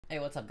Hey,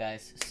 what's up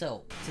guys?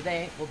 So,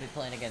 today we'll be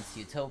playing against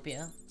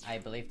Utopia. I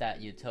believe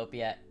that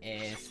Utopia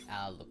is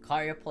a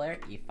Lucario player,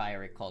 if I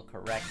recall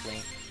correctly.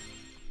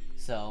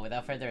 So,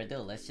 without further ado,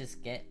 let's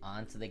just get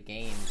on to the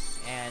games.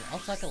 And I'll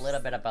talk a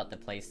little bit about the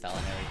playstyle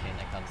and everything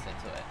that comes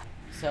into it.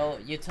 So,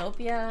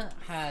 Utopia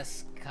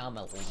has come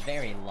a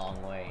very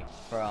long way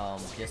from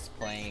just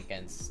playing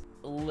against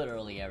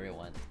literally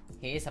everyone.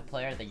 He is a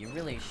player that you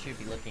really should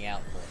be looking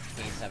out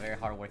for. He's a very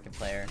hardworking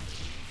player,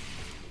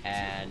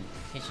 and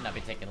he should not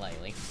be taken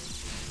lightly.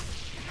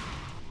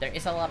 There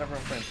is a lot of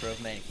room for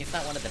improvement. He's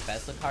not one of the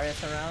best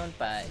Lucarios around,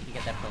 but he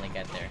can definitely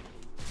get there.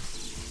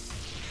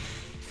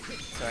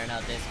 So right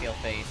now, this skill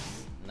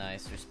phase,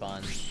 nice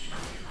response.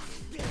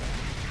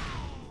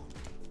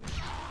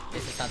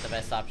 This is not the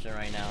best option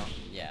right now.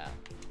 Yeah.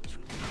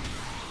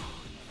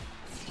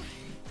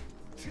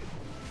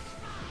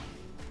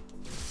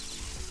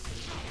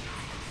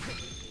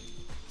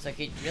 So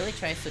he really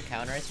tries to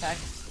counterattack,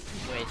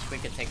 which we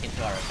could take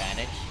into our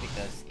advantage,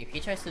 because if he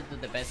tries to do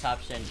the best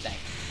option, then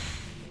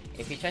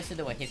if he tries to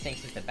do what he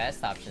thinks is the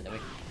best option, then we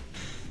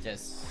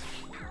just...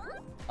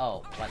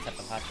 Oh, what type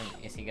of option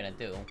is he gonna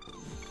do?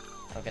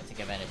 We'll get to take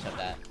advantage of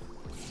that.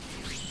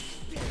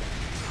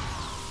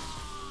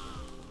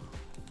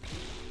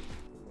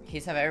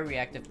 He's a very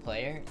reactive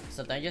player,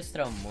 so don't just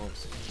throw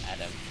moves at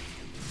him.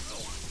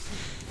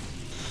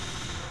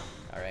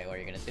 Alright, what are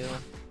you gonna do?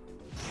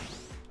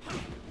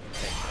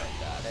 Make sure I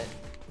got it.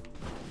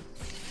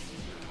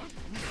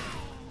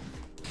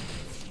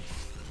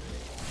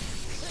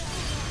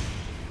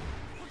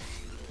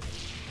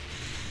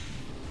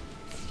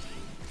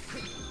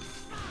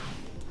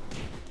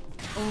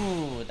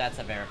 Ooh, that's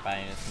a very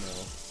finest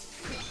move.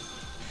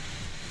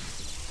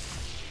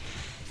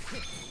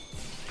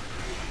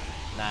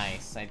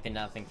 Nice. I did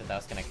not think that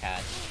was gonna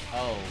catch.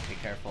 Oh, be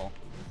careful.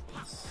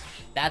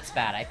 That's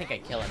bad. I think I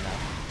kill him now.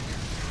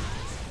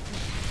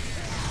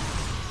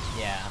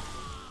 Yeah.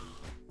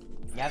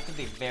 You have to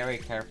be very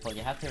careful.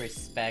 You have to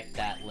respect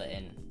that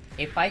Litten.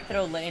 If I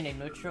throw Litten in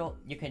neutral,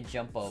 you can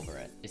jump over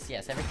it. Just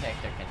yes, every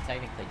character can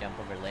technically jump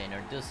over Litten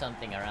or do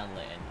something around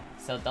Litten.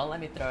 So don't let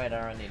me throw it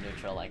around in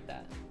neutral like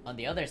that. On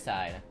the other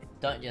side,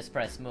 don't just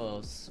press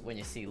moves when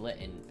you see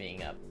Litten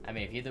being up. I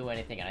mean, if you do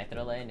anything and I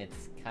throw Litten,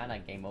 it's kinda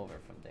game over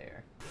from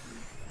there.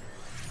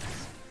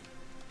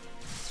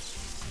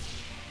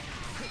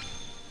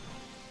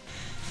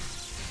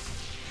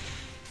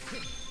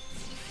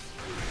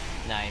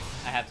 Nice.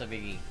 I have to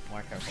be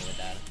more careful with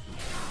that.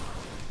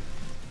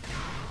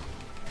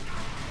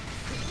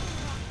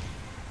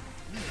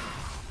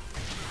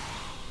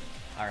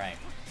 Alright.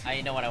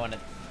 You know what I want to...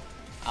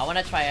 I want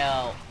to try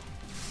out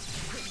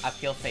a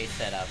kill phase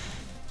setup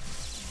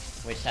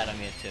with Shadow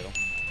Mewtwo.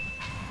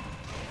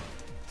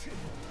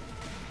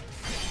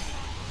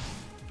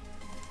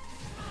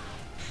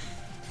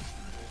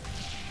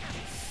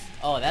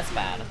 Oh, that's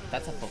bad.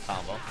 That's a full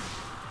combo.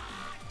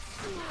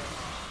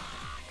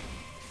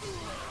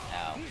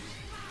 Ow.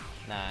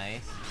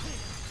 Nice.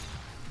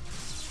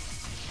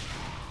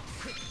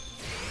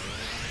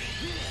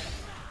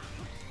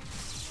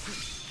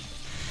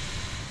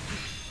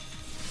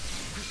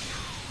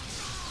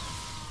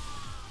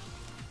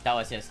 That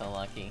was just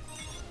unlucky.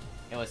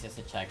 It was just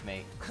a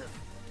checkmate.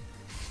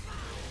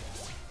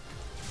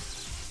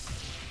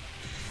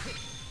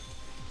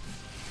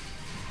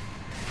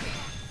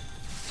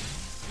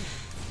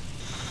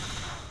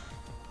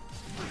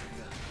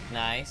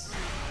 Nice.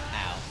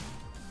 Ow.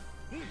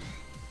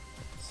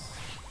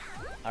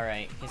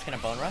 Alright, he's gonna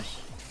Bone Rush?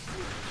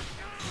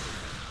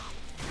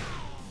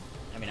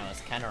 I mean, I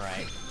was kinda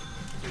right.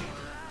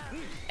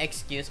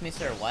 Excuse me,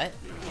 sir, what?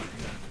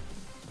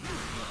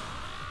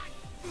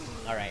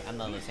 Alright, I'm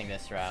not losing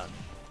this round.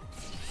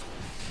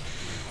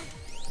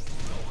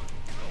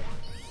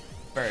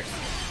 Burst.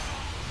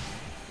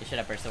 You should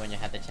have bursted when you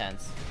had the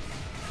chance.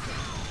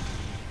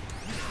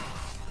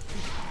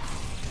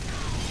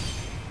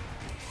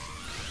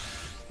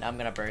 Now I'm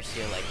gonna burst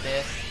you like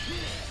this.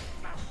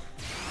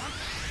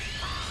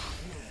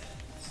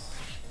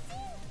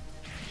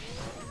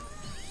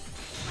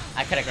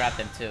 I could've grabbed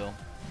him too.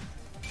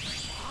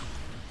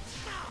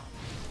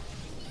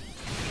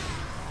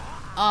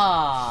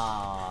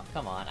 Oh,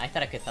 come on. I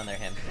thought I could thunder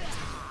him.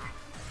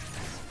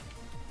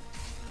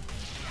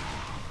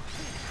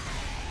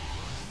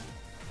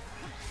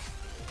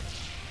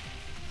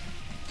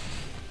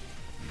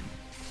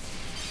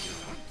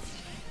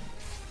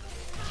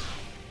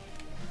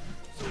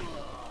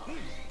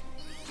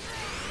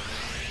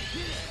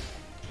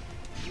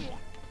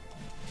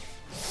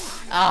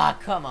 Ah,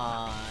 come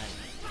on.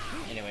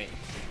 Anyway.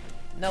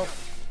 Nope.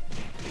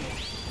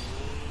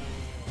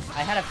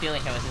 I had a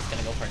feeling I was just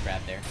gonna go for a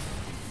grab there.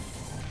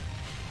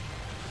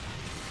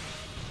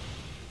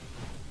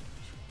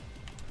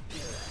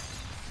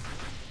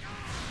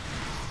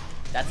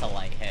 That's a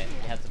light hit.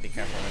 You have to be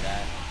careful with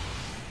that.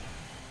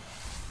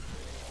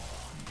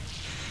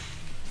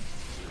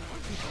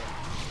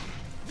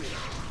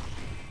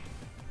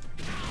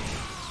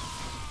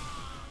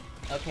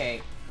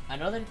 Okay,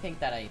 another thing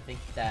that I think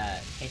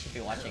that he should be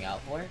watching out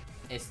for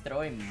is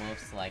throwing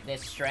moves like the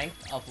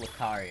strength of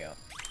Lucario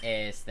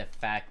is the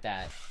fact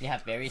that you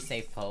have very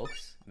safe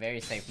pokes,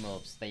 very safe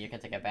moves that you can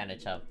take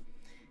advantage of.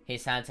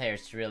 His anti-air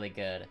is really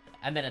good,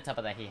 and then on top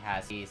of that he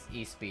has his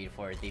E-speed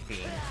for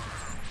DPing.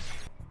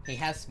 He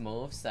has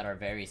moves that are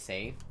very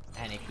safe,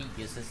 and if he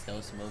uses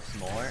those moves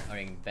more or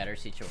in better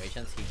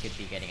situations, he could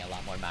be getting a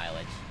lot more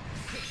mileage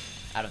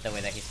out of the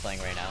way that he's playing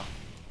right now.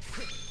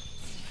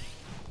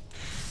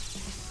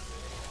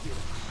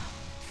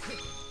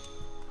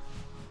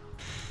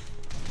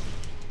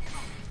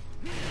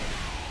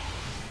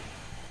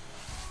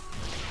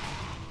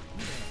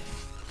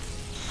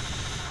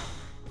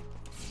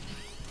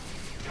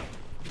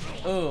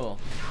 Ooh.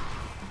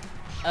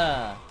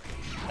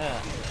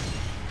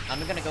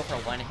 I'm gonna go for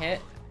one hit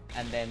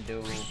and then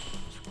do...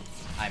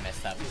 I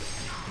messed up.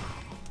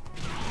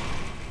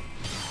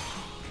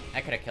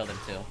 I could've killed him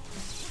too.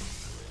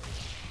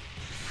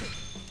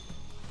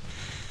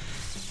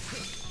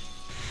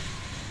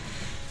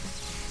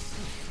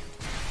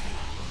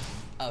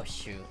 Oh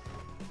shoot.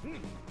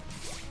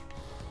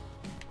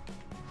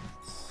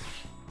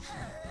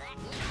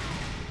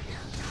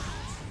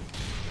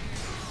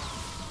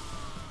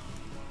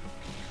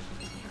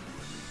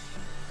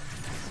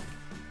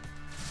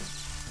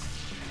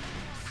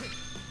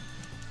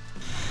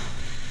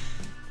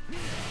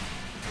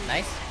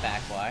 Nice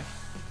backwash.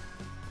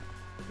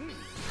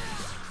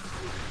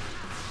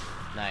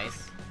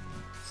 Nice.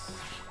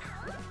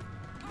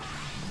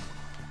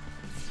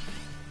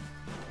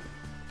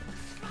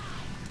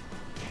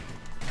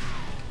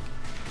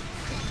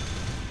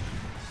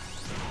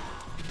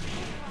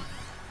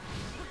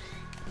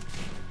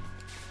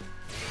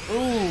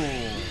 Ooh.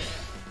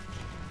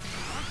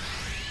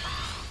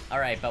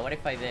 Alright, but what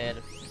if I did...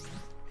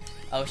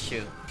 Oh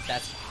shoot,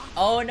 that's...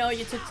 Oh no,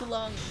 you took too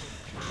long!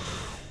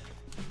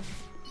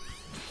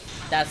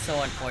 That's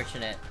so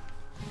unfortunate.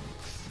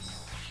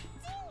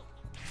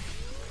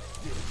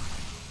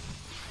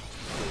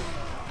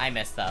 I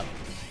messed up.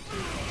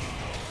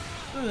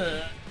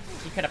 Ugh.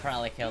 He could have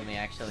probably killed me,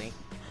 actually.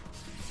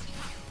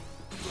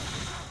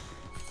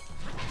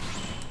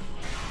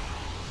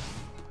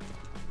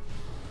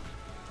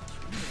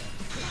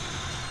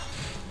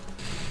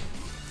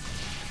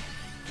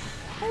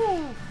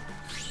 Woo.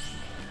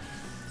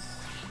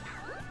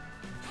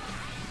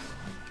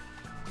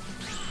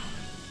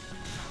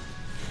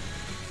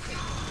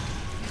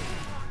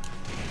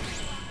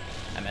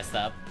 I messed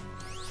up.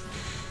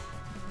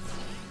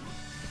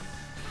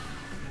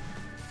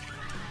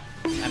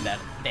 I'm dead.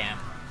 Damn.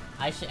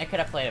 I could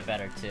have played it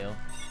better too.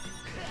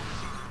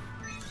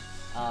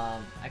 I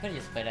could have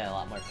just played it a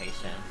lot more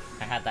patient.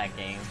 I had that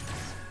game.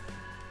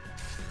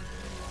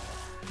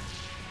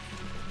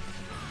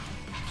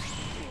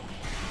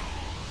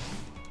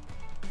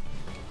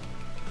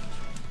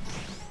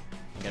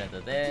 I'm gonna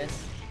do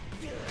this.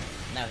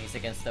 Now he's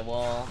against the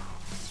wall.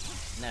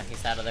 Now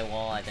he's out of the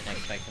wall. I didn't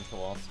expect him to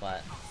wall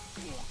spot.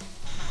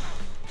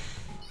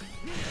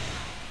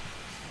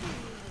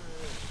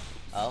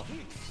 Oh.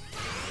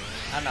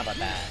 I don't know about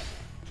that.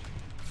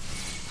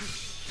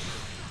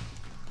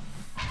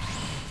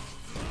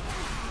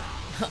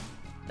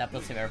 That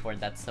puts him airborne,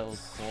 that's so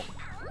cool.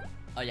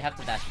 Oh, you have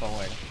to dash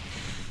forward.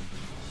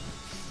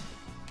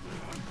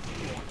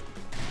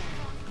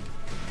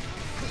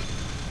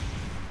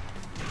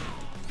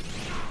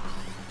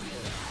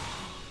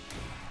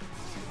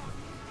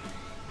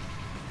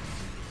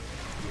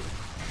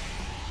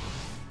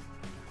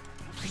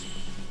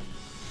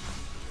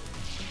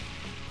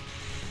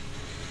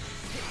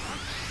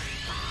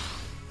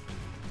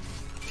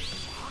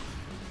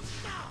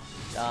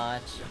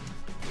 Dodge.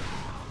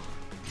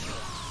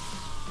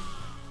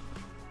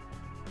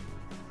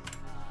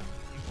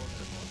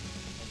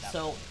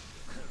 So,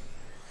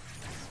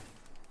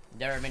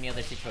 there are many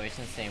other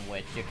situations in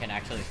which you can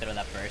actually throw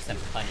that burst and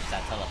punish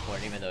that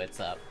teleport even though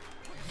it's up.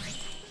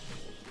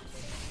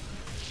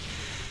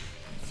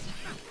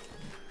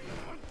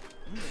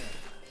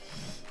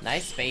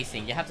 Nice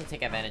spacing, you have to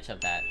take advantage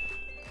of that.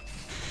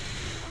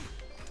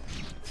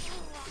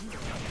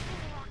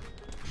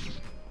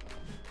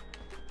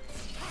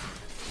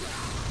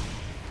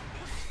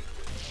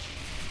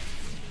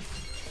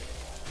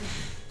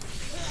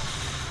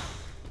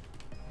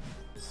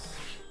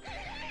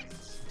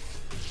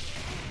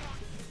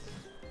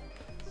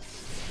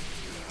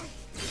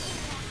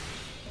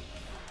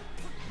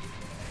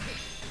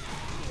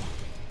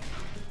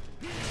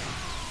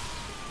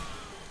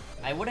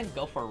 I wouldn't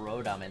go for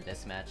Rotom in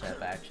this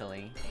matchup,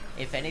 actually.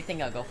 If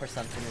anything, I'll go for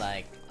something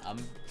like,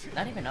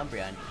 not even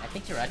Umbreon. I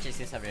think Jirachi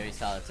is a very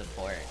solid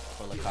support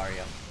for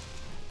Lucario.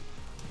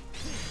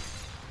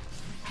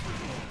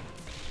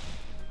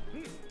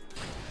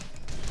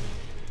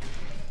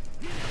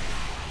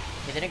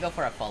 He didn't go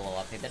for a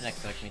follow-up. He didn't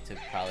expect me to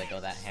probably go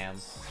that ham.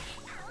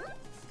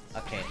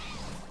 Okay.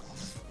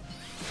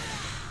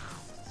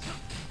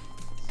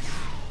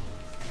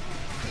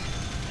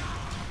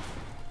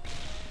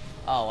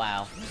 Oh,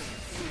 wow.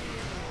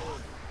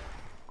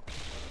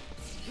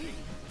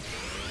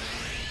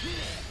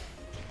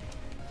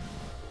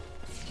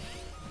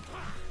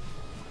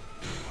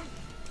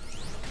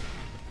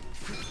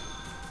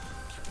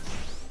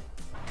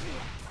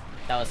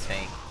 That was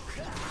fake.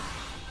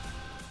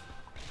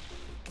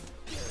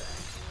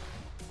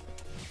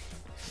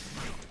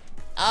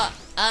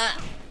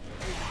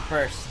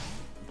 Burst.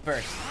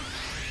 Burst.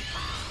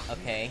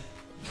 Okay.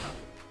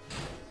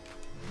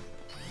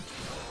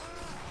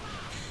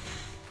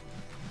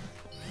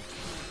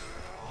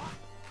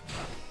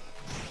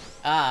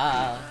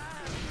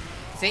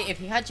 See, if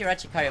he had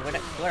Lucario, it would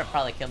have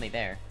probably killed me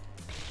there.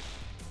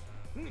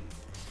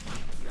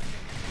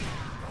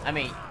 I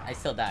mean, I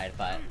still died,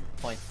 but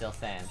point still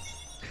stands.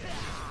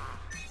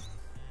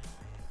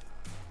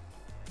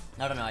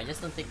 I don't know, I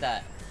just don't think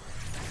that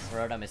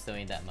Rotom is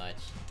doing that much.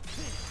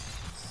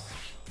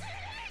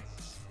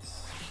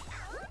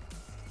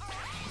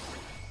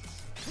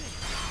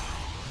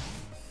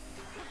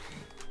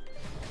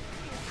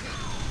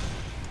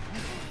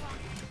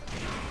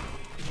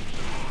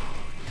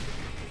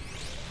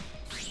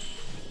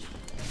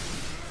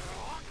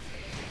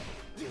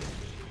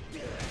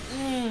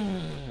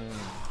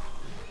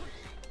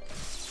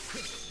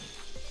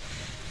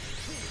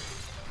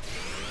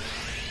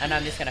 And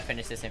I'm just gonna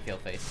finish this in field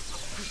phase.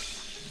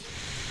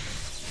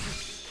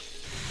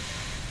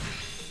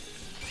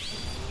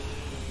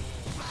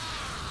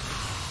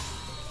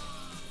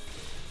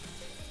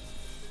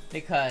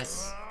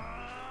 Because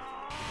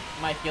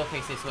my field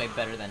phase is way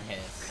better than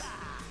his.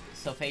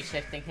 So phase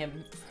shifting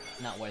him,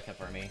 not worth it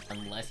for me.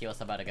 Unless he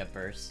was about to get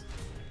burst.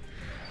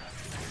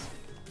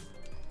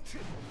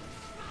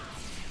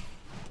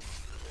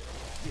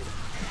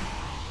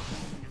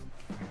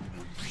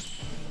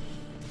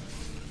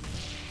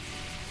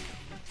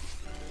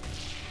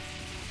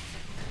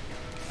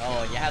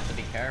 Oh, you have to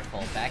be careful.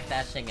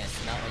 Backdashing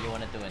is not what you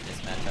want to do in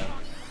this matchup.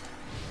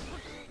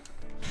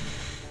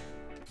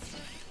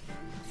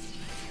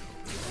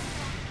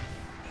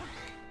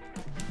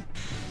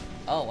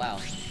 Oh, wow.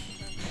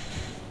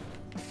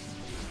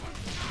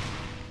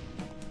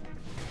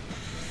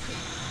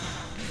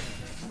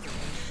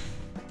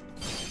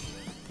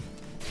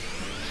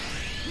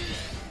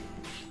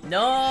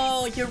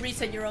 No! You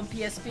reset your own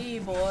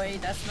PSP, boy!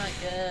 That's not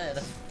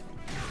good.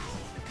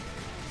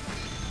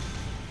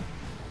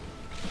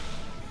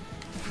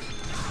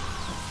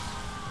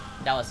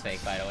 That was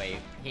fake, by the way.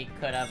 He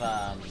could have,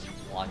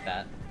 blocked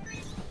that.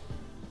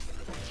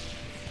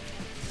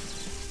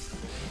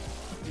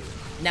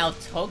 Now,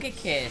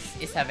 Togekiss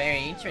is a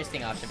very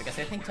interesting option because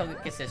I think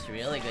Togekiss is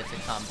really good to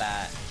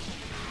combat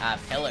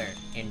Pillar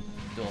in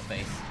dual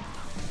phase.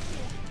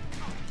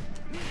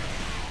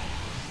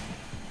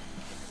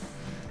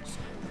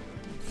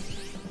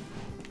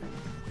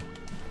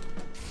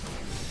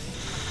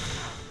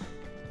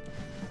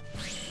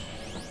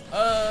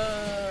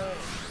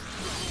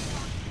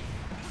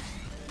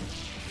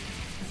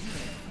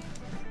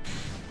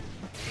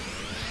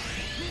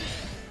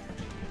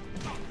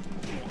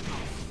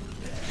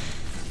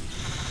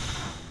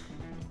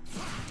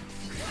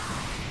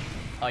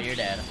 Oh, you're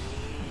dead.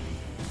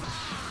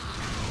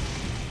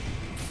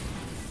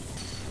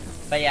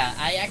 But yeah,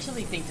 I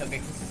actually think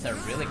Togekiss is a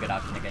really good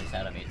option against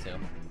Shadow Mewtwo.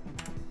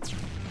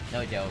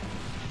 No joke.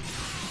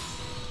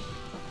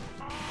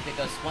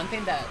 Because one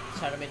thing that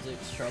Shadow Mewtwo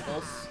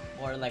struggles,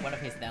 or like one of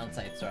his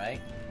downsides,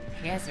 right?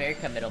 He has very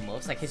committal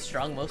moves, like his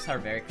strong moves are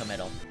very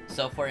committal.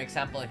 So for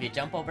example, if you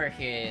jump over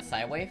his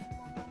Side Wave,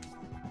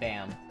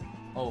 bam,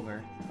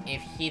 over.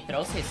 If he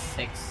throws his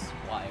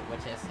 6Y,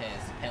 which is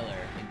his Pillar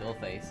in dual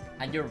phase,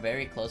 and you're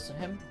very close to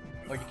him,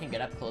 or you can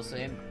get up close to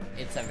him,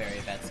 it's a very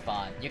bad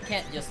spot. You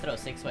can't just throw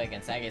 6Y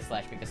against Agate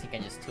Slash because he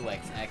can just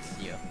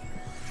 2x you.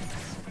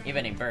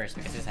 Even in burst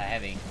because it's a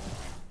heavy.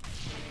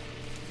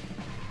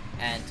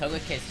 And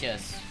Togekiss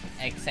just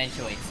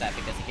accentuates that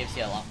because it gives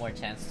you a lot more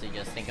chance to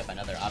just think of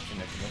another option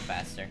or to move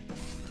faster.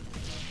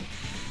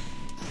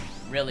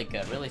 Really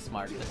good, really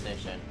smart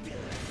decision.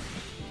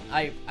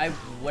 I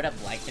would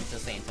have liked him to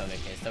stay in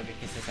Togekiss.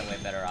 Togekiss is a way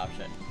better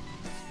option.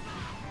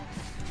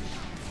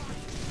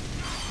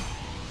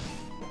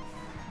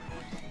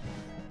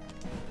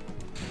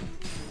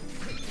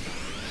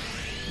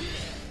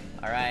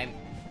 Alright.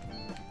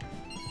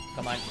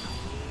 Come on.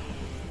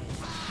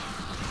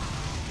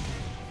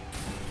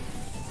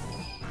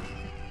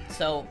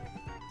 So,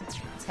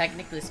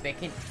 technically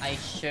speaking, I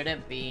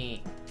shouldn't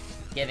be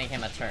giving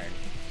him a turn.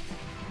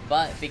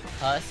 But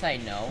because I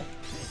know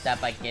that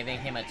by giving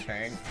him a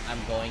turn,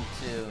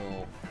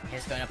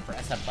 he's going to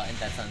press a button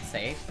that's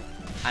unsafe,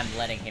 I'm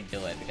letting him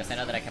do it because I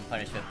know that I can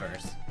punish with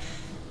burst.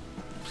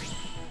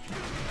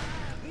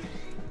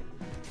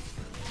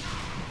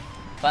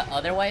 But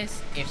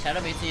otherwise, if Shadow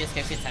Mewtwo just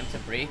gives you time to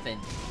breathe, then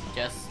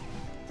just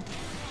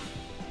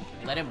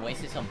let him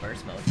waste his own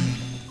burst mode.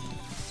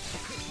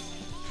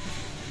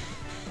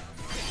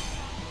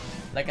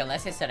 Like,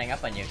 unless he's setting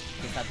up on you,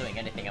 he's not doing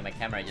anything, and my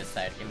camera just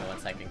died. Give me 1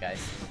 second,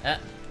 guys.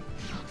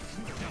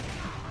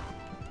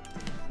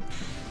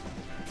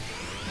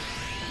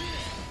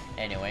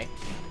 Anyway.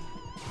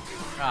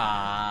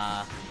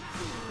 Ah.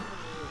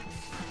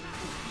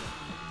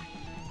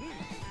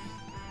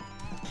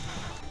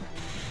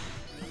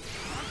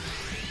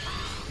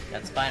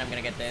 That's fine, I'm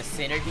gonna get the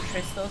Synergy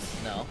Crystals?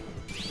 No.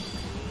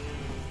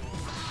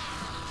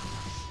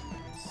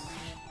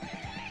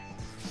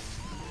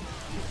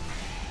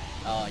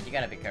 Oh, you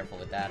gotta be careful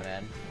with that,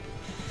 man.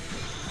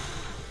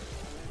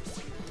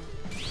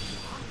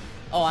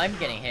 Oh, I'm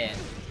getting hit.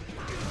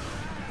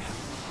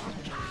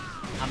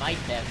 I might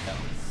dead though.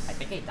 I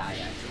think I die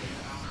actually.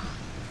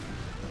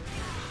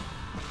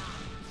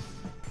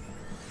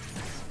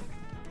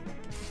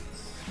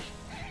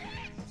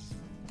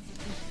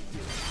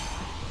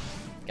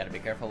 Gotta be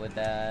careful with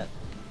that.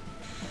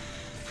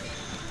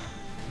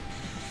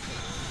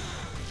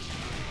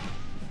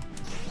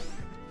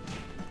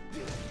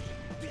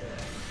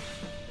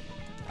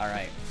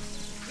 Alright.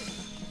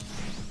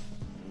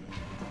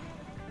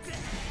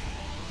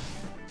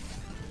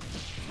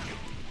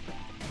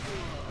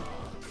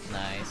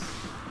 Nice.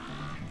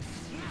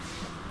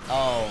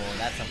 Oh,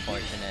 that's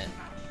unfortunate.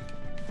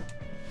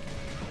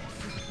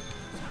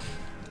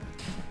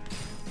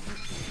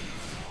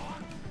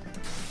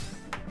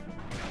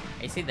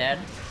 Is he dead?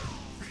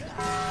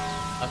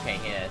 Okay,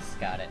 he is.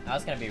 Got it. I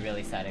was gonna be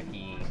really sad if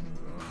he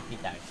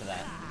died to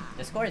that.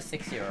 The score is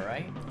 6-0,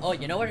 right? Oh,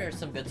 you know what are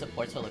some good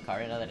supports for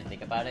Lucario now that I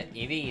think about it?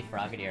 Eevee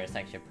Frogadier is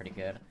actually pretty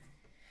good.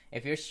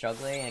 If you're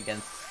struggling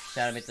against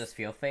Shadow Mix's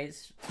Field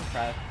Phase,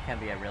 Frog can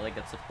be a really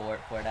good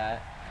support for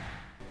that.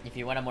 If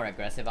you want a more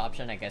aggressive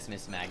option, I guess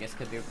Miss Magus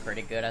could be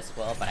pretty good as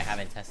well, but I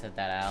haven't tested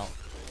that out.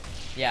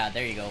 Yeah,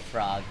 there you go,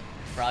 Frog.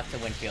 Frog to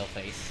win Field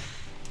Phase.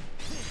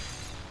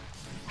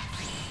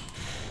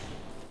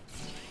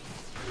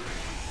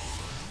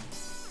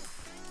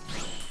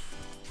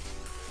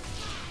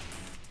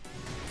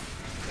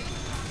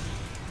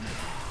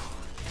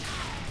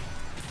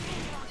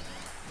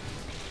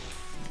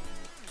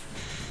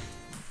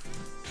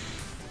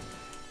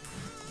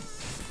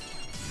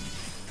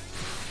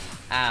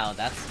 Ow,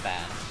 that's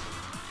bad.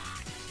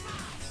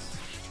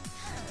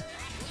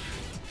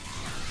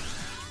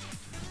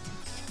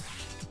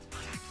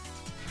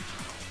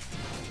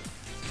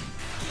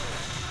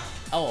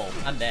 Oh,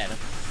 I'm dead.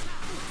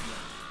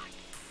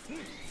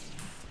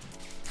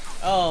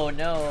 Oh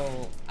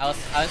no. I was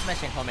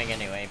meshing homing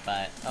anyway,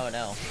 but oh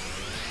no.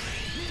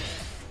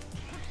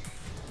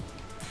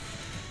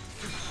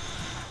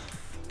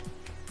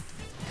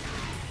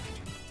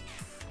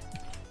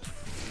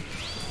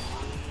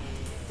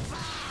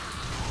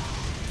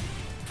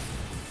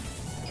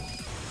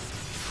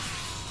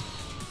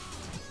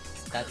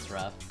 That's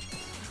rough.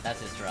 That's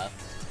just rough.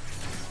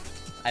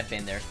 I've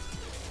been there.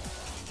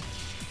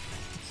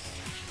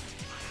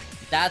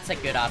 That's a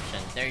good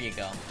option. There you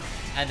go.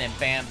 And then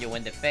bam, you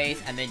win the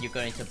phase, and then you go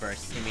into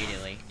burst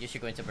immediately. You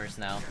should go into burst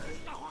now.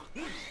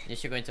 You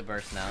should go into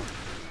burst now.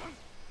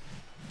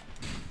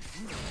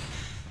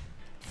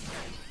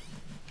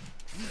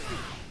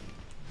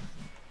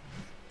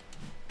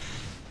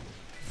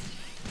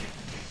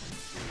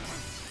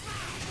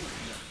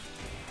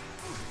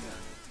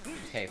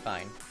 Okay,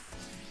 fine.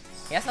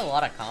 He has a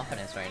lot of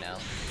confidence right now.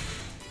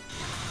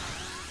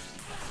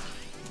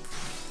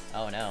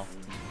 Oh no.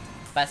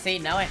 But see,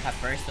 now I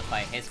have burst to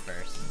fight his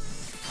burst.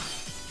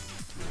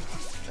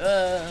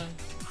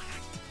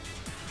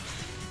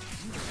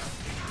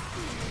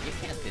 You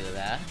can't do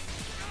that.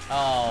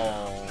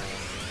 Oh.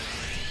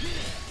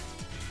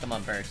 Come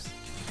on, burst.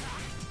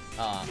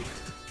 Oh.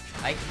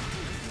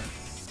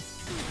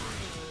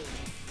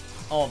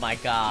 Oh my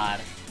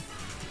god.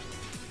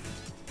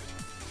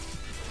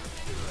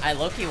 I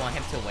low-key want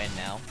him to win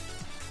now.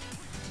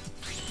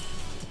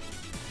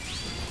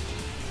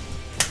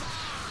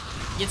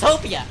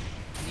 Utopia!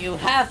 You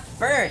have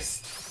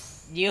burst!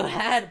 You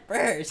had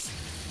burst!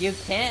 You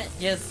can't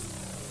just...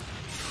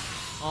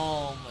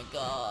 Oh my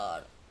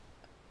god.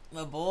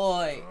 My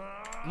boy.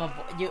 My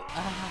boy. You...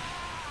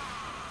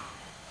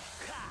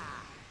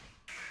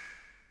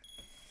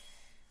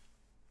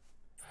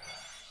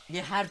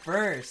 You had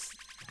burst.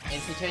 In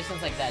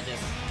situations like that,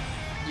 just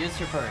use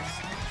your burst.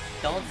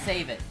 Don't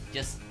save it.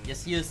 Just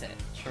use it.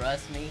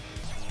 Trust me.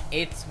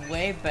 It's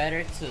way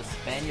better to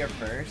spend your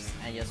burst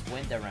and just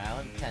win the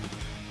round than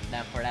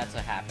for that to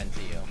happen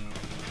to you.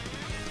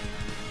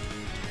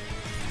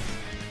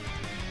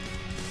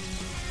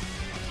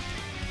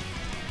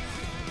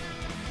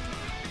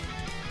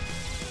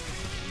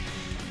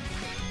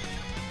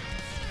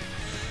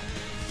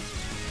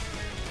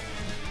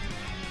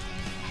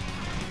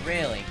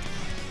 Really?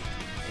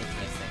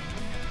 Interesting.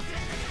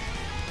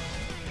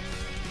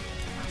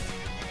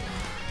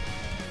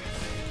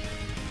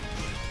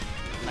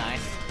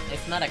 Nice.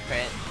 It's not a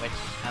crit, which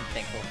I'm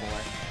thankful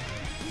for.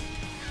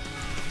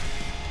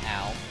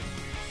 Ow.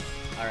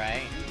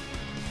 Alright.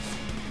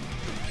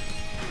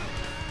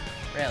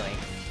 Really?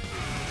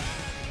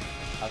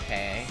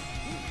 Okay.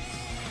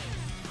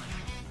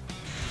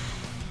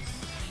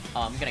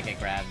 Oh, I'm gonna get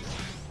grabbed.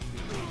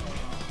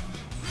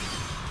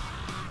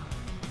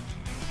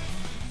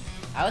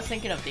 I was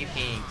thinking of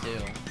DPing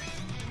too.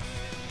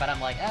 But I'm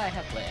like, I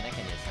have Blade, I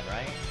can use it,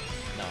 right?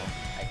 No,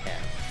 I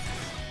can't.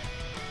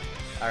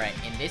 Alright,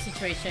 in this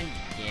situation,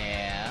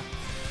 yeah.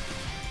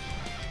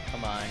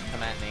 Come on,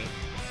 come at me.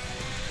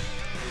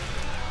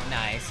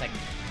 Nice,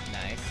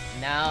 nice.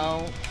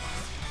 Now...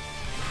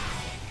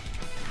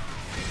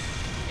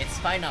 It's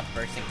fine not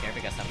bursting here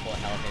because I'm full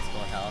health, he's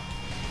full health.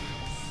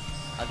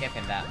 I'll give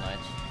him that much.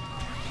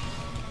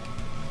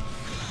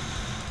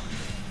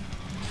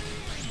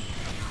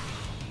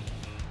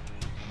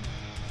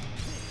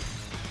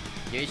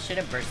 You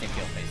shouldn't burst in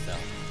Fuel Face though.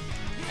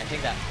 I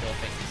think that Fuel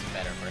Face is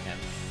better for him.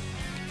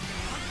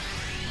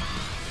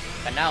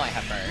 But now I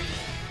have Burst,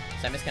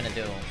 so I'm just gonna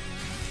do...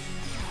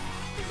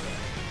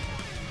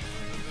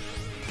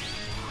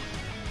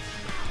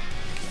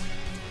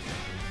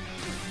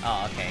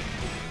 Oh, okay.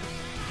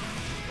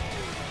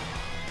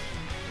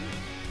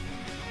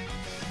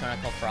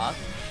 Chronicle Frog.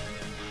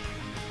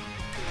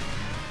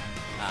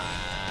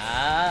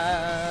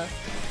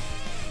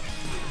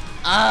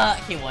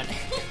 He won.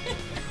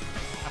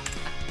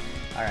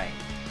 Alright.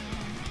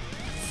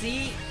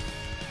 See?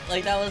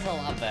 Like, that was a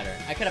lot better.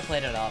 I could have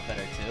played it a lot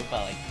better too,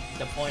 but like,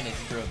 the point is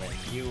proven.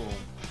 You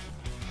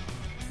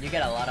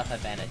get a lot of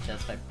advantage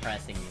just by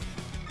pressing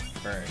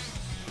Burst.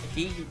 If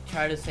he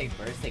tried to say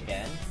Burst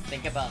again,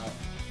 think about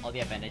all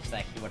the advantage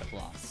that he would have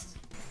lost.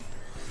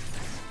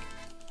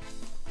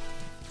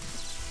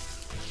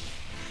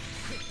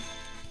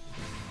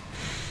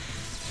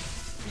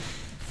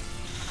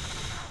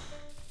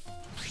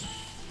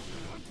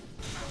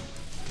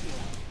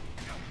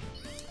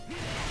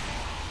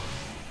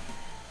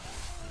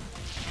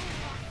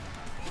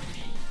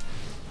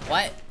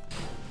 What?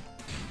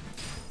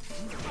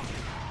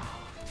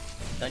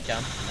 Don't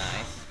jump.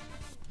 Nice.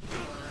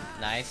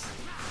 Nice.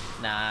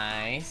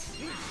 Nice.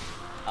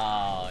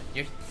 Oh,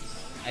 you're...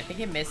 I think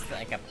he missed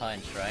like a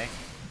punch, right?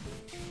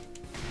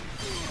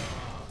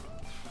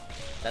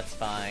 That's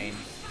fine.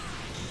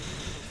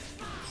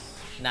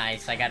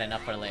 Nice, I got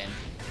enough for Lin.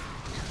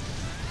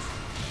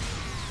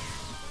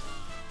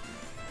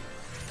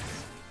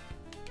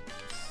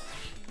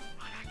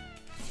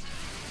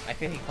 I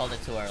feel he called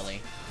it too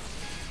early.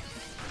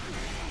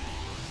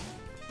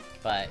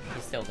 But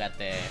he still got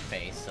the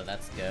face, so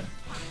that's good.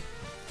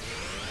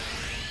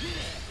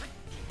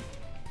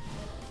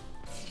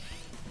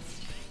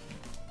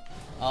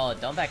 Oh,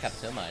 don't back up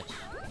too much.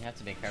 You have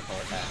to be careful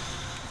with that.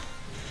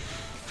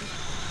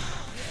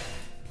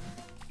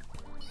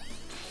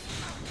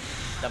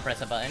 Don't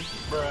press a button.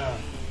 Bruh.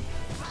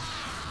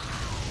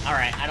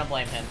 Alright, I don't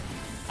blame him.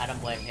 I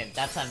don't blame him.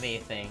 That's a me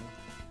thing.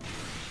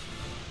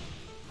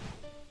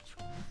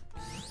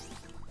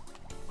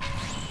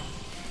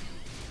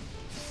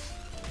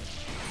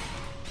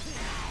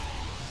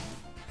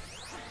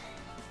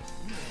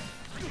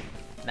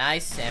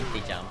 Nice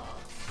empty jump.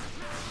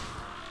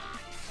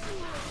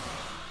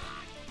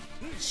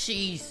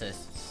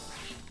 Jesus.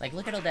 Like,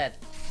 look at all that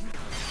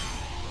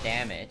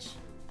damage.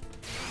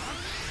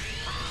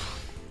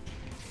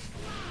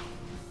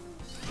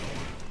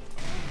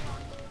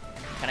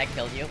 Can I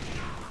kill you?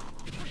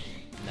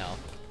 No.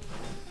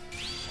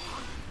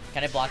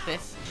 Can I block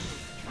this?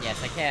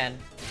 Yes, I can.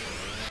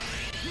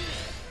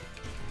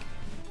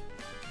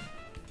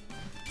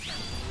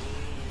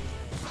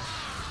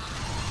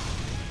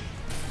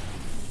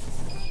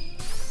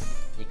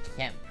 You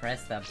can't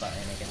press that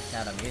button against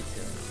Shadow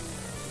Mewtwo.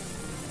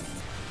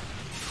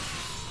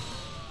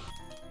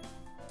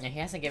 And he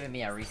hasn't given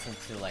me a reason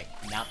to, like,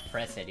 not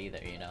press it either,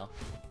 you know?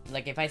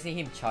 Like, if I see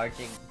him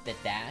charging the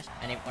dash,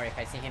 or if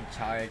I see him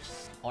charge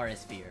Aura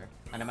Sphere,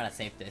 and I'm at a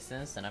safe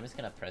distance, then I'm just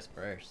gonna press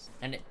Burst.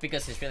 And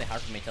because it's really hard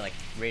for me to, like,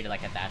 read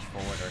like a dash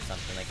forward or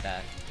something like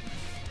that.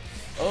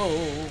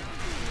 Oh!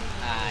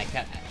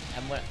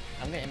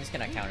 I'm just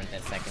gonna counter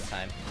that second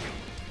time.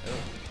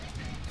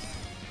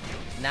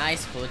 Ooh.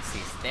 Nice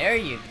footsies. There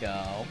you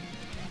go.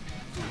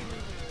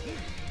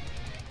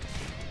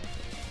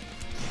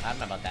 I don't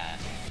know about that.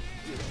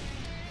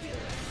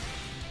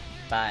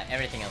 But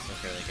everything else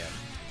was really good.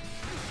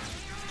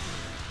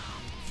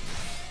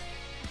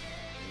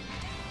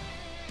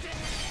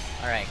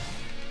 Alright.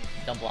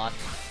 Don't block.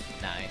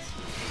 Nice.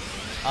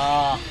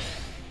 Oh!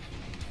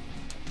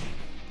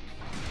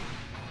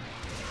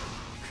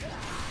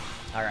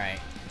 Alright.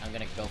 I'm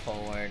gonna go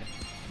forward.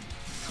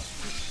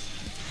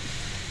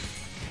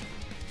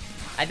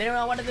 I didn't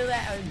want to do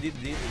that!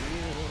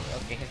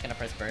 Okay, he's gonna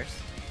press Burst.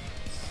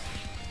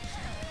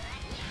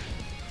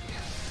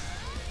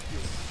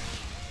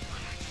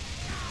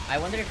 I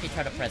wonder if he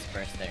tried to press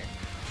Burst there.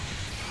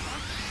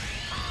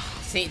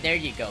 See, there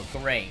you go.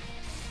 Great.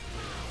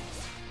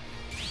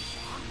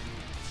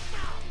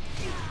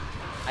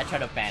 I try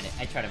to vanish.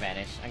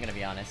 I'm gonna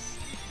be honest.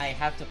 I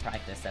have to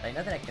practice that. I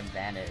know that I can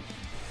vanish.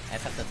 I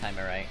just have to time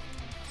it right.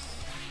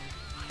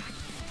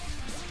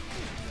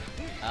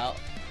 Oh.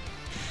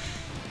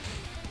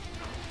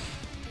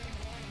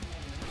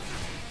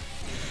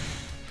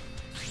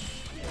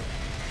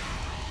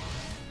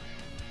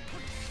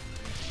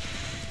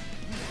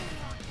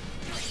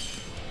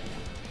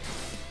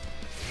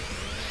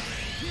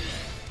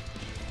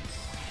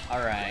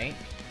 Alright.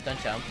 Don't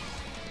jump.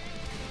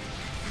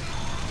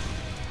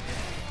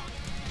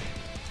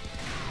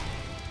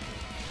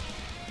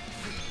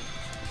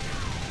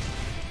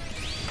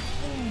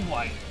 Oh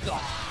my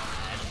god.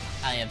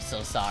 I am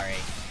so sorry.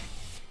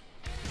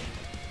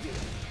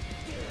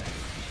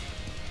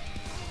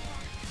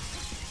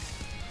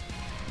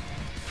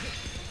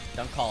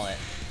 Don't call it.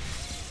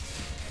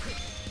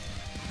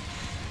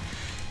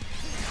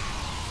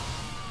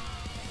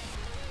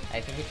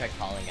 I think he tried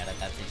calling out at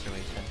that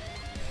situation.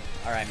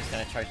 Alright, I'm just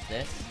gonna charge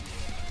this.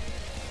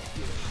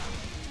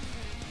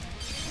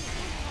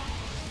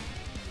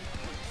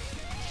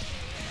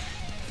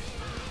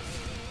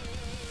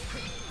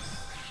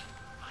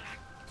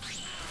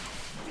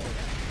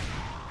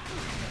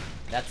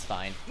 That's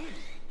fine.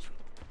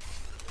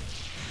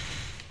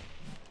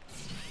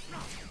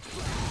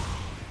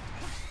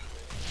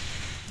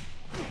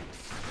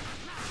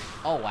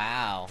 Oh,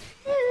 wow.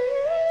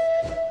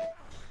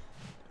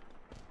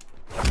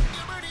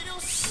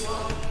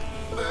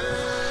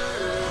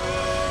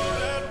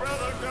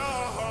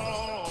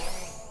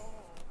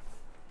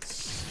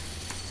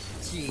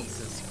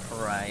 Jesus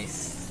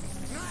Christ.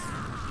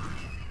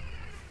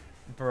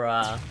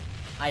 Bruh.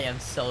 I am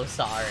so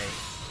sorry.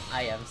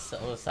 I am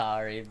so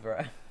sorry,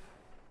 bruh.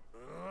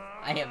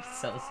 I am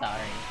so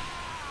sorry.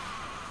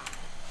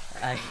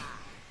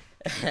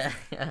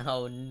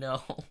 Oh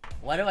no.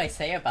 What do I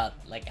say about,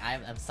 like,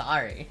 I'm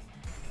sorry.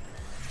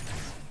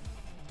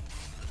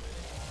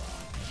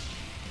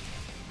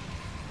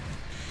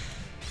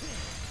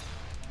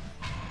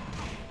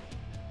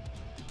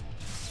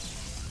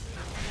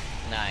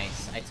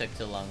 Nice. I took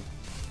too long.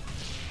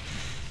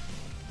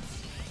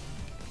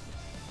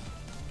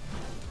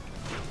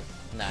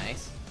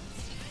 Nice.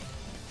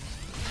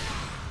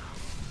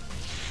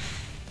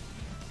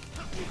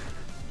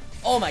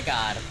 Oh my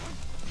god.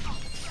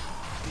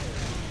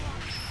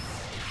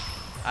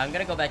 I'm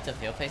gonna go back to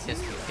field phase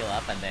just to heal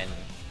up, and then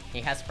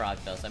he has frog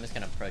though, so I'm just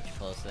gonna approach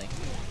closely.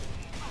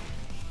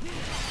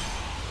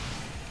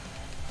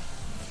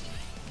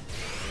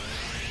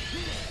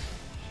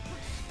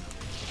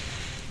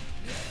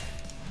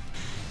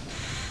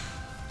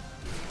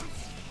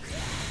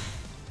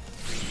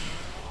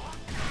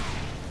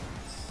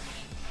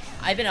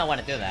 I did not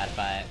want to do that,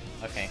 but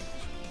okay.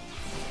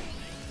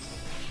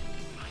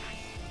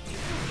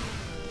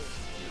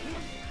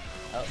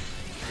 Oh.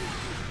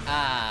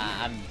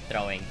 Ah, I'm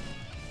throwing.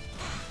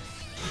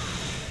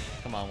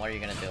 Come on, what are you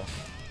gonna do?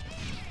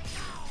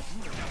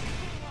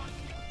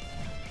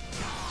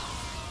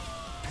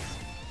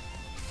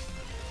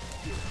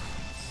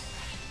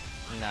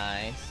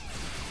 Nice.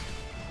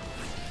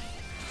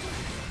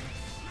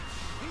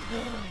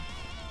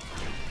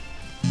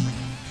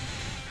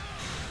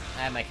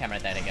 And my camera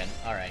died again.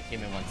 Alright,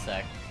 give me 1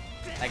 sec.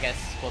 I guess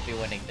we'll be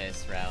winning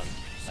this round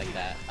like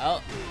that.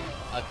 Oh!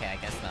 Okay, I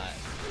guess not.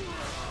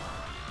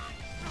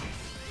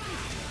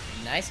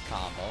 Nice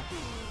combo.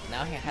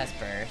 Now he has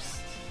burst.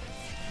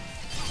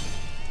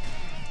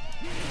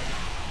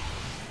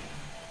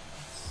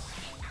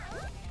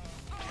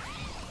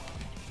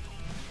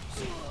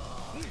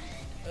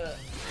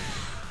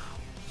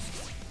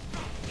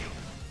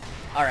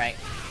 Alright.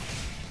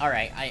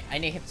 Alright, I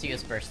need him to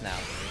use burst now.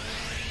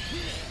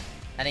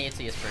 I need you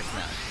to use burst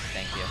now.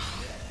 Thank you.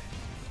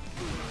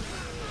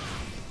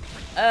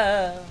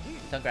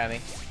 Don't grab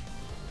me.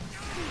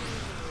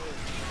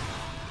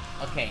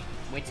 Okay,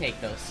 we take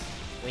those.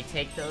 We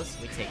take those,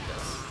 we take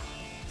those.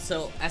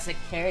 So, as a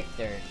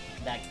character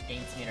that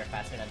gains meter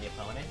faster than the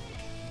opponent,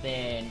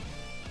 then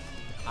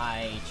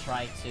I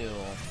try to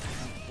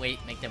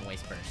make them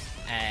waste burst.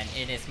 And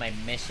it is my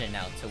mission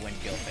now to win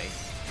field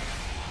phase.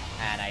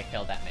 And I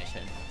failed that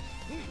mission.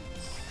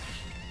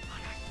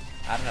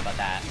 I don't know about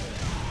that.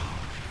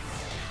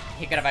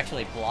 He could have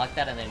actually blocked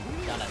that and then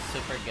done a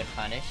super good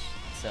punish,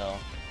 so...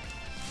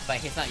 But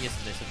he's not used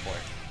to the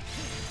support.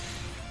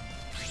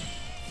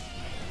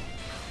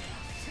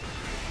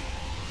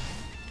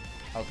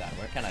 Oh god,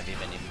 we're kind of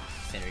even in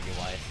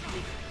synergy-wise.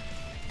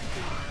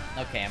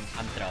 Okay,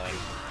 I'm throwing.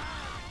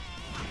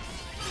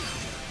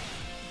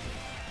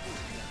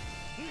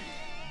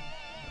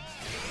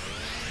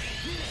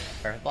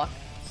 Perfect block?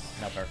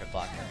 No perfect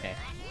block, okay.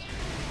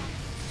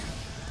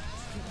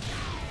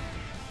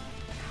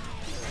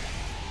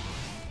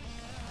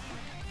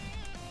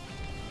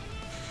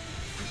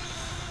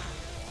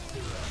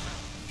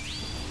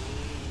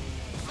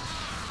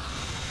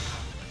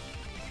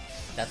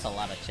 That's a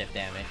lot of chip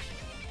damage.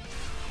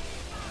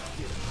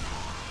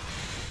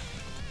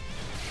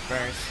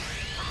 Burst.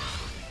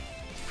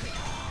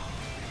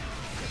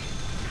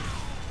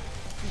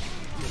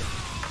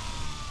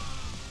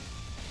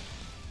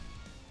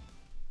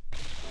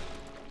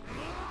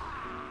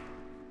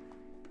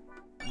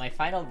 My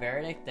final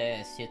verdict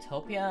is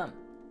Utopia.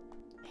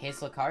 His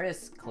Lucario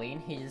is clean,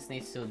 he just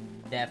needs to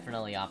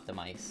definitely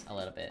optimize a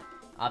little bit.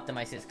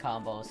 Optimize his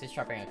combos, he's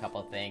dropping a couple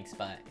of things,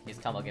 but his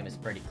combo game is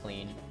pretty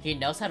clean. He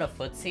knows how to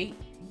footsie,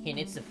 he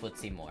needs to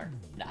footsie more.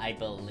 I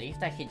believe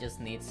that he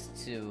just needs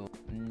to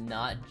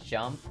not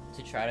jump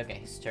to try to get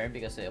his turn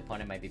because the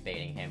opponent might be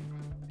baiting him.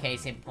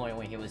 Case in point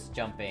when he was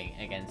jumping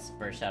against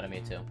Burst Shadow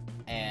Mewtwo.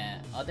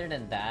 And other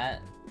than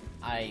that,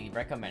 I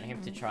recommend him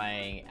to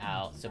try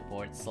out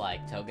supports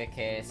like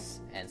Togekiss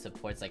and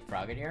supports like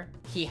Frogadier.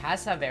 He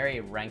has a very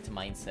ranked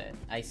mindset.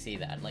 I see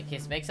that. Like,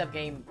 his mix-up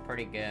game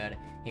pretty good.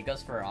 He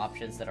goes for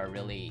options that are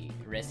really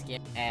risky,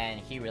 and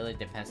he really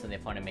depends on the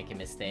opponent making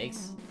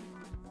mistakes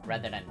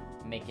rather than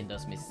making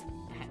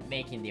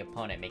the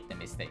opponent make the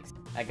mistakes.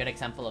 A good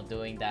example of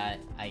doing that,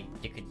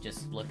 you could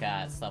just look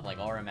at stuff like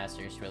Aura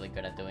Master is really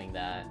good at doing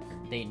that.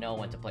 They know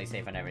when to play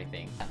safe and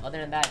everything. Other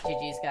than that,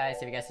 GG's guys.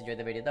 If you guys enjoyed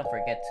the video, don't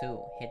forget to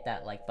hit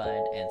that like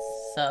button and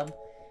sub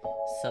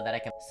so that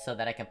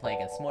I can play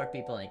against more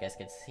people and you guys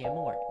get to see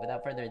more.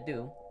 Without further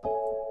ado,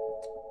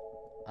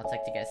 I'll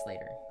talk to you guys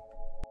later.